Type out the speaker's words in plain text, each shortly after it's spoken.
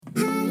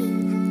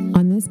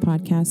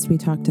podcast, we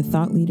talk to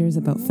thought leaders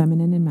about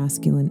feminine and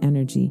masculine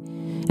energy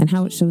and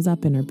how it shows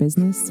up in our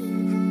business,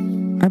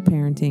 our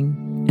parenting,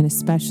 and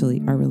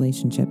especially our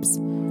relationships.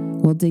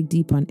 We'll dig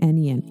deep on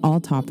any and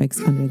all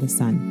topics under the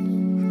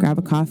sun. Grab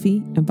a coffee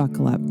and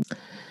buckle up.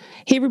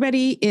 Hey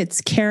everybody, it's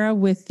Kara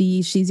with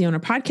the She's the Owner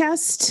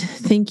podcast.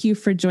 Thank you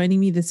for joining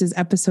me. This is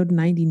episode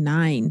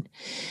 99.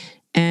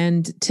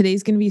 And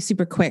today's going to be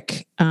super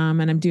quick.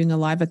 And I'm doing a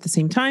live at the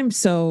same time.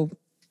 So,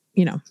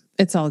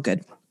 it's all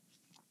good.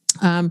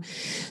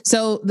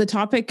 So the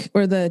topic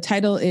or the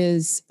title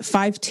is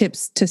 5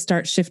 tips to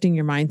start shifting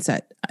your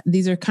mindset.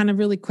 These are kind of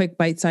really quick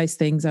bite-sized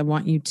things I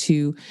want you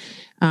to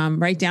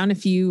write down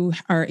if you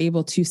are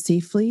able to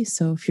safely.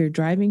 So if you're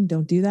driving,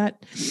 don't do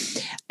that.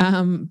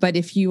 But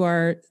if you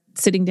are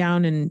sitting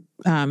down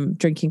and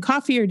drinking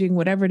coffee or doing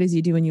whatever it is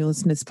you do when you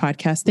listen to this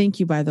podcast, thank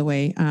you, by the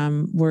way.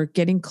 We're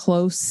getting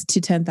close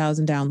to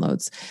 10,000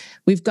 downloads.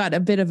 We've got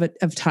a bit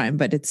of time,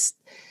 but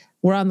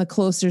we're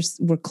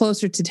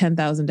closer to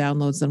 10,000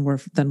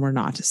 downloads than we're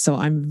not. So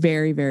I'm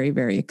very, very,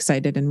 very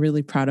excited and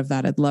really proud of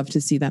that. I'd love to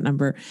see that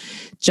number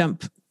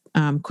jump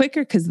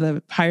quicker, because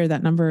the higher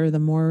that number, the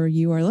more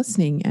you are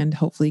listening and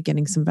hopefully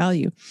getting some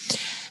value.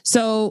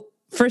 So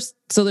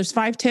there's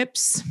 5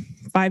 tips.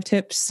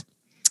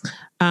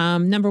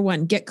 Number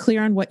 1, get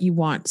clear on what you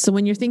want. So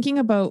when you're thinking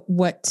about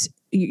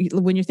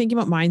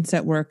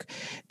mindset work,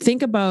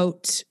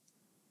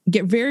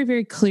 get very,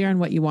 very clear on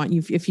what you want.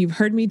 If you've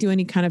heard me do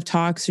any kind of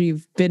talks, or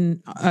you've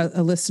been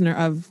a listener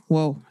of,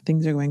 whoa,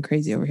 things are going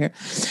crazy over here,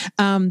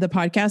 the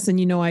podcast,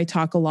 and I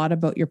talk a lot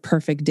about your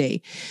perfect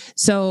day.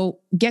 So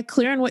get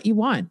clear on what you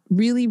want.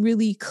 Really,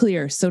 really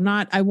clear. So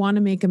not, I want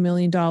to make $1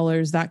 million,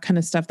 that kind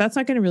of stuff. That's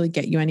not going to really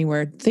get you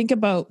anywhere. Think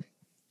about,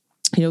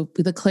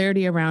 the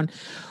clarity around,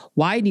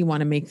 why do you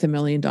want to make the $1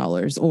 million,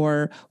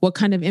 or what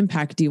kind of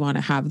impact do you want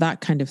to have?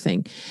 That kind of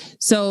thing.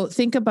 So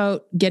think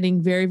about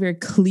getting very, very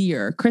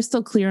clear,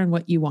 crystal clear on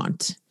what you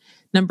want.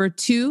 Number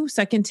 2,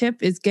 second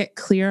tip is get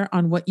clear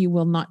on what you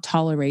will not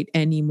tolerate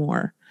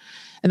anymore.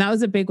 And that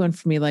was a big one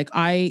for me.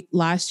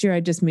 Last year, I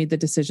just made the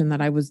decision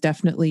that I was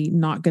definitely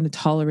not going to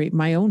tolerate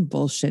my own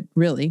bullshit,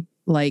 really.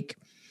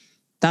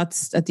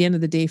 That's at the end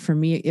of the day, for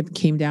me, it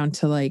came down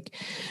to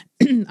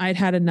I'd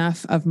had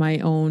enough of my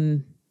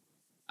own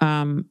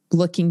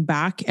looking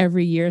back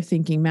every year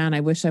thinking, man,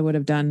 I wish I would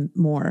have done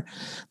more.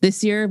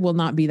 This year will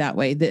not be that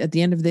way. At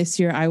the end of this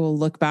year, I will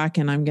look back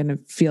and I'm going to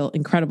feel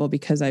incredible,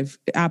 because I've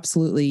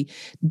absolutely,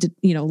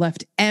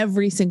 left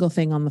every single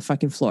thing on the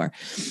fucking floor.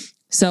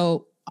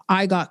 So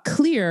I got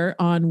clear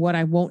on what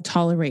I won't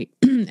tolerate.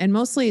 And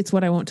mostly it's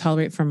what I won't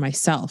tolerate from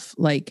myself.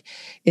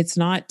 It's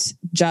not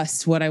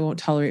just what I won't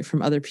tolerate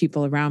from other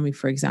people around me,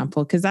 for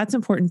example, because that's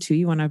important too.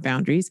 You want to have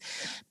boundaries,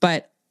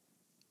 but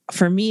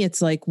for me,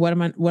 it's what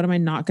am I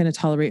not going to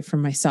tolerate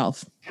from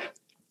myself?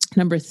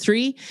 Number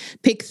 3,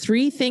 pick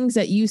 3 things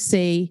that you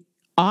say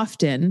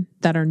often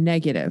that are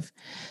negative.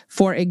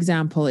 For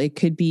example, it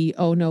could be,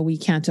 oh no, we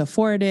can't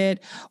afford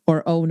it,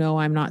 or oh no,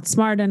 I'm not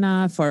smart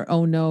enough, or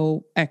oh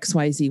no,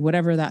 XYZ,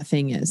 whatever that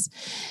thing is.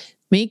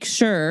 Make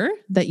sure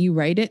that you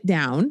write it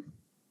down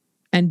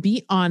and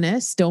be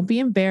honest. Don't be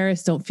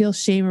embarrassed. Don't feel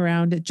shame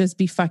around it. Just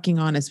be fucking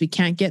honest. We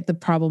can't get the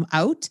problem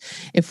out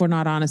if we're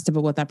not honest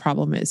about what that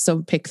problem is.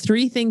 So pick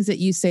 3 things that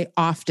you say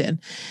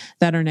often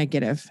that are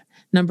negative.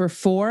 Number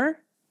 4,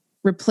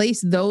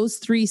 replace those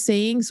 3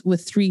 sayings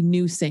with 3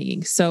 new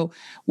sayings. So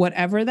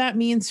whatever that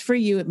means for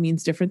you, it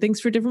means different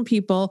things for different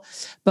people.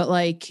 But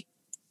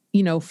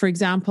for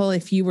example,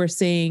 if you were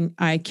saying,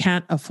 I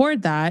can't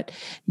afford that,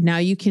 now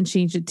you can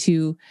change it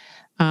to,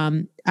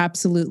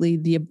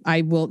 absolutely.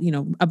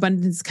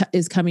 Abundance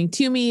is coming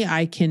to me.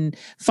 I can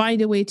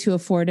find a way to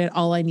afford it.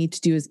 All I need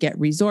to do is get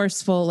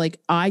resourceful.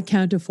 I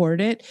can't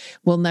afford it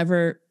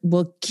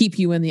will keep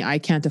you in the I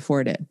can't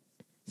afford it.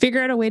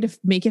 Figure out a way to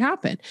make it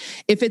happen.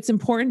 If it's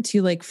important to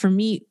you, for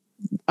me,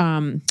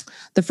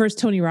 the first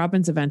Tony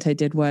Robbins event I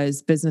did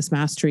was Business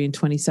Mastery in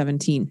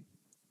 2017.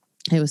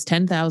 It was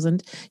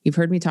 10,000. You've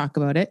heard me talk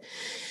about it.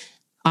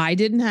 I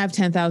didn't have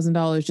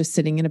 $10,000 just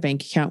sitting in a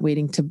bank account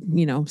waiting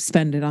to,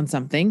 spend it on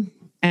something.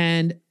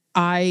 And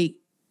I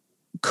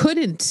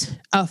couldn't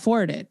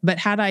afford it. But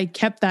had I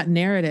kept that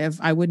narrative,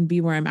 I wouldn't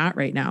be where I'm at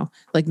right now.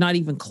 Not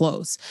even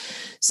close.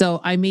 So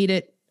I made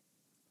it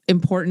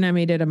important. I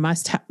made it a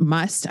must.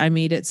 I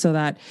made it so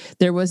that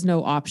there was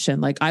no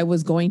option. I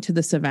was going to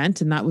this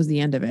event and that was the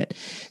end of it.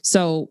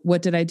 So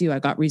what did I do? I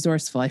got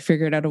resourceful. I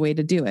figured out a way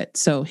to do it.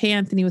 So, hey,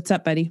 Anthony, what's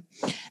up, buddy?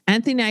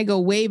 Anthony and I go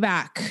way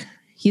back.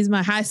 He's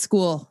my high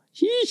school.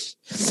 He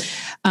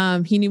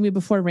knew me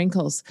before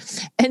wrinkles.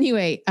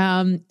 Anyway,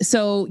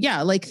 so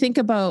yeah, think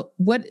about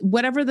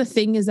whatever the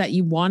thing is that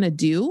you want to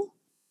do,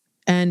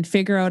 and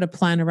figure out a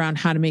plan around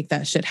how to make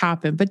that shit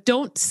happen. But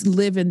don't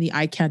live in the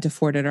I can't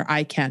afford it, or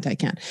I can't.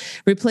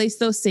 Replace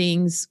those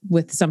sayings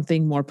with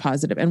something more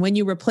positive. And when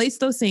you replace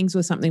those things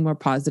with something more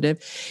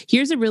positive,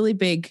 here's a really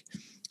big,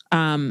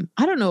 I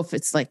don't know if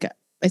it's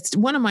it's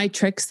one of my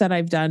tricks that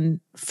I've done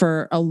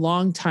for a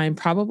long time,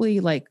 probably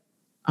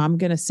I'm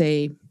going to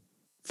say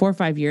 4 or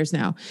 5 years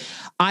now,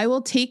 I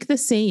will take the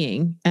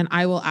saying and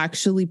I will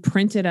actually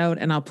print it out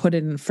and I'll put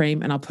it in a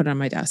frame and I'll put it on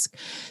my desk.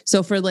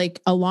 So for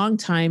like a long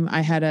time,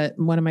 I had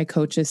one of my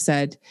coaches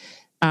said,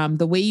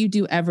 the way you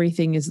do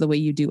everything is the way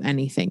you do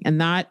anything.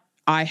 And that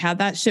I had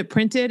that shit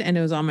printed and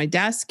it was on my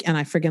desk and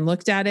I friggin'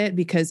 looked at it,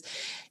 because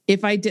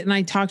if I didn't,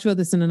 I talked about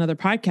this in another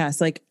podcast,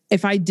 like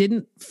if I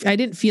didn't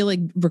feel like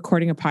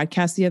recording a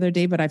podcast the other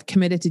day, but I've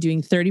committed to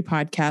doing 30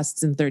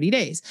 podcasts in 30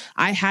 days.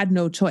 I had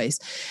no choice.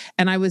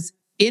 And I was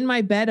in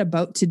my bed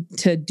about to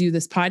do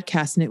this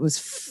podcast and it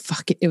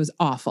was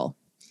awful.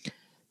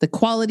 The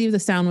quality of the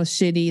sound was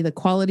shitty. The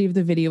quality of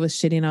the video was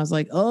shitty. And I was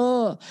like,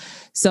 oh,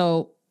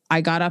 so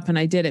I got up and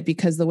I did it,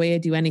 because the way I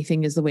do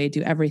anything is the way I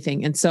do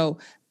everything. And so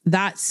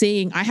that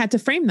saying, I had to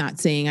frame that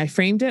saying. I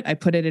framed it. I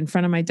put it in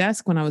front of my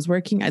desk when I was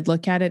working. I'd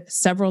look at it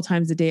several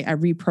times a day. I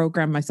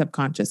reprogrammed my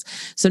subconscious.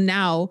 So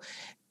now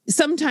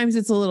sometimes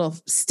it's a little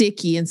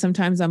sticky and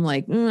sometimes I'm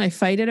like, I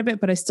fight it a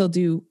bit, but I still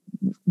do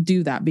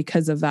that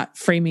because of that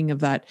framing, of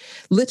that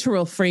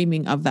literal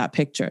framing of that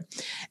picture.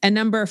 And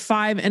number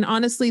 5, and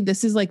honestly,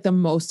 this is like the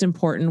most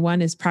important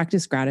one, is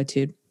practice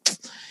gratitude.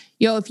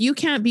 If you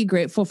can't be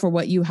grateful for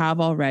what you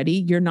have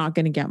already, you're not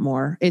going to get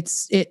more.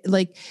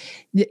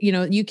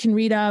 You can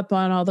read up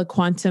on all the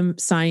quantum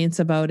science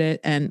about it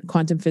and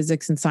quantum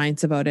physics and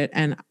science about it.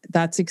 And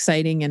that's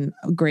exciting and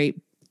great.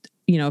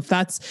 If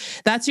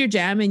that's your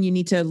jam and you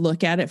need to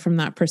look at it from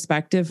that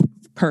perspective,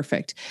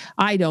 perfect.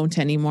 I don't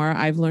anymore.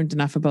 I've learned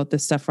enough about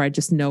this stuff where I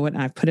just know it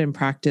and I've put it in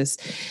practice.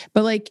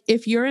 But like,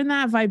 if you're in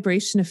that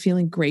vibration of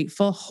feeling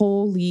grateful,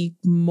 holy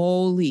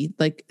moly,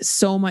 like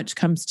so much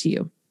comes to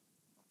you.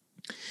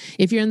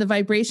 If you're in the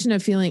vibration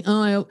of feeling,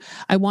 I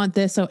want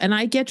this. So, and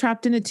I get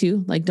trapped in it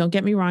too. Like, don't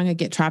get me wrong. I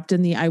get trapped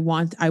in the, I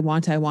want.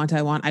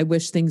 I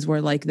wish things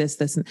were like this.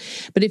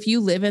 But if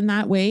you live in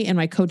that way, and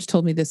my coach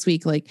told me this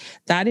week, like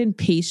that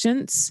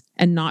impatience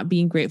and not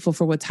being grateful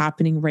for what's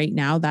happening right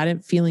now,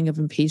 that feeling of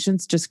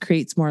impatience just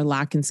creates more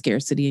lack and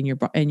scarcity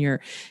in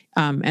your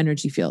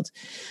energy field.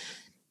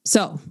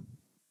 So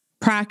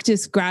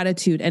practice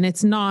gratitude. And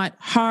it's not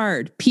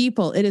hard,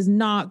 people. It is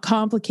not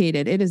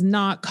complicated. It is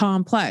not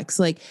complex.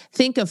 Like,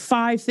 think of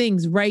 5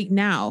 things right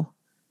now.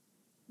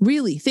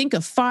 Really think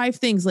of 5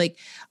 things. Like,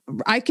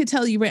 I could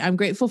tell you, right, I'm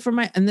grateful for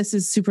and this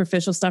is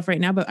superficial stuff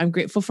right now, but I'm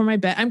grateful for my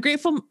bed. I'm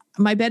grateful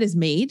my bed is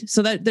made.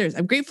 So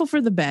I'm grateful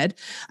for the bed.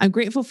 I'm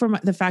grateful for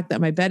the fact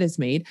that my bed is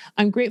made.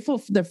 I'm grateful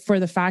for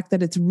the fact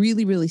that it's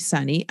really, really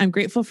sunny. I'm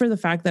grateful for the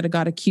fact that I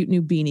got a cute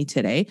new beanie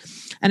today.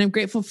 And I'm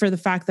grateful for the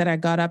fact that I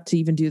got up to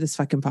even do this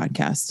fucking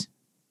podcast.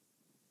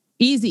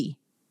 Easy.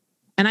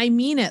 And I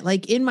mean it,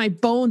 like in my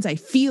bones, I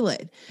feel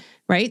it,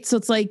 right? So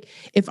it's like,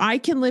 if I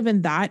can live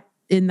in that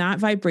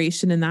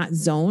vibration, in that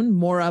zone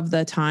more of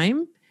the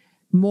time,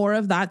 more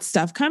of that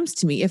stuff comes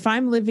to me. If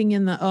I'm living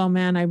in the, oh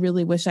man, I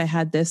really wish I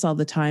had this all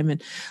the time.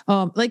 And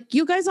like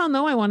you guys all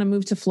know, I want to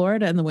move to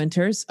Florida in the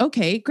winters.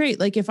 Okay, great.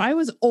 Like if I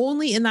was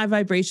only in that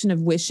vibration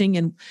of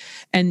wishing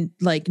and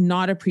like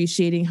not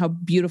appreciating how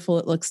beautiful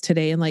it looks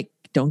today. And like,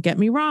 don't get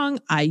me wrong,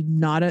 I'm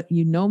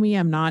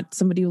not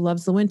somebody who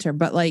loves the winter,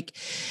 but like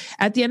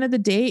at the end of the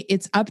day,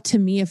 it's up to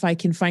me if I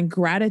can find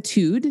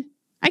gratitude.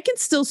 I can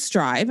still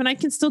strive and I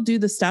can still do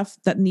the stuff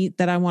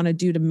that I want to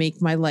do to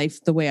make my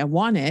life the way I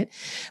want it.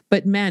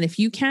 But man, if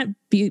you can't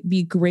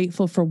be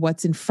grateful for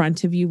what's in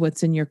front of you,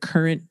 what's in your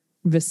current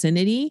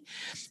vicinity,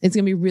 it's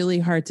going to be really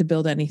hard to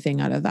build anything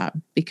out of that,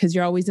 because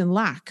you're always in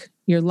lack.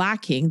 You're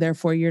lacking.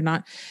 Therefore, you're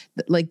not,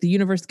 like, the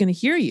universe is going to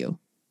hear you.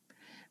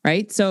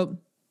 Right. So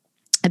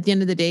at the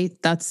end of the day,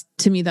 that's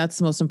the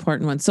most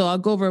important one. So I'll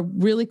go over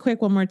really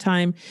quick one more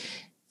time.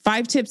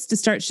 5 tips to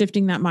start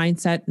shifting that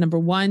mindset. Number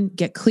 1,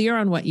 get clear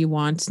on what you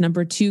want.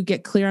 Number 2,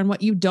 get clear on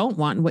what you don't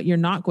want and what you're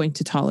not going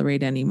to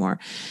tolerate anymore.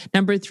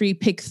 Number 3,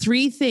 pick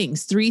 3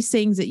 sayings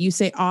that you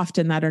say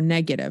often that are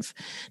negative.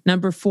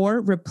 Number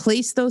 4,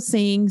 replace those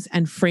sayings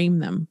and frame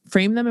them.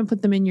 Frame them and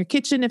put them in your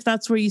kitchen if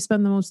that's where you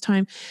spend the most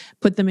time.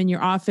 Put them in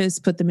your office,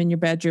 put them in your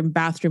bedroom,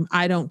 bathroom.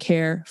 I don't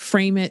care.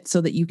 Frame it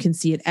so that you can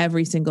see it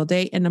every single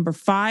day. And number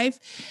 5,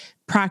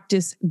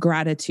 practice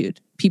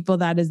gratitude. People,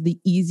 that is the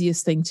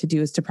easiest thing to do,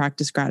 is to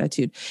practice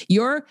gratitude.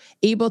 You're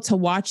able to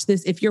watch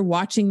this. If you're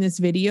watching this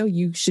video,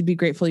 you should be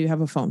grateful you have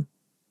a phone,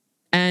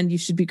 and you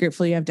should be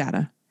grateful you have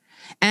data,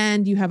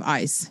 and you have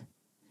eyes,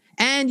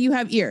 and you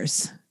have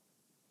ears,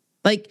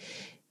 like,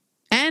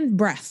 and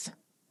breath.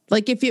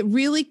 Like if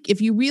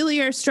you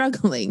really are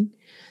struggling,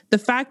 the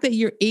fact that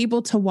you're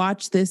able to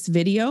watch this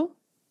video,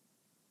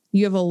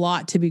 you have a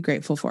lot to be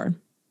grateful for.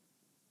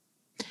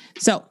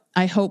 So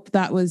I hope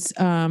that was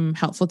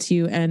helpful to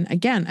you. And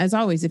again, as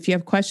always, if you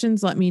have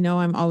questions, let me know.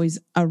 I'm always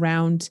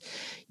around.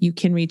 You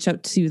can reach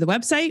out to the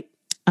website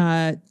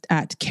at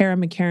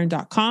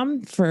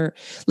karamccarron.com. For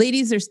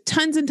ladies, there's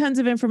tons and tons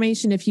of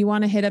information. If you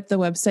want to hit up the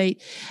website,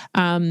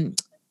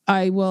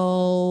 I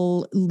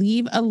will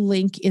leave a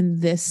link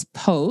in this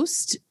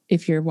post.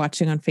 If you're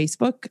watching on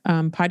Facebook,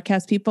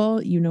 podcast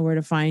people, you know where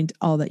to find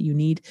all that you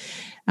need.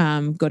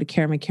 Go to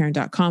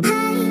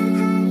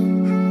karamccarron.com.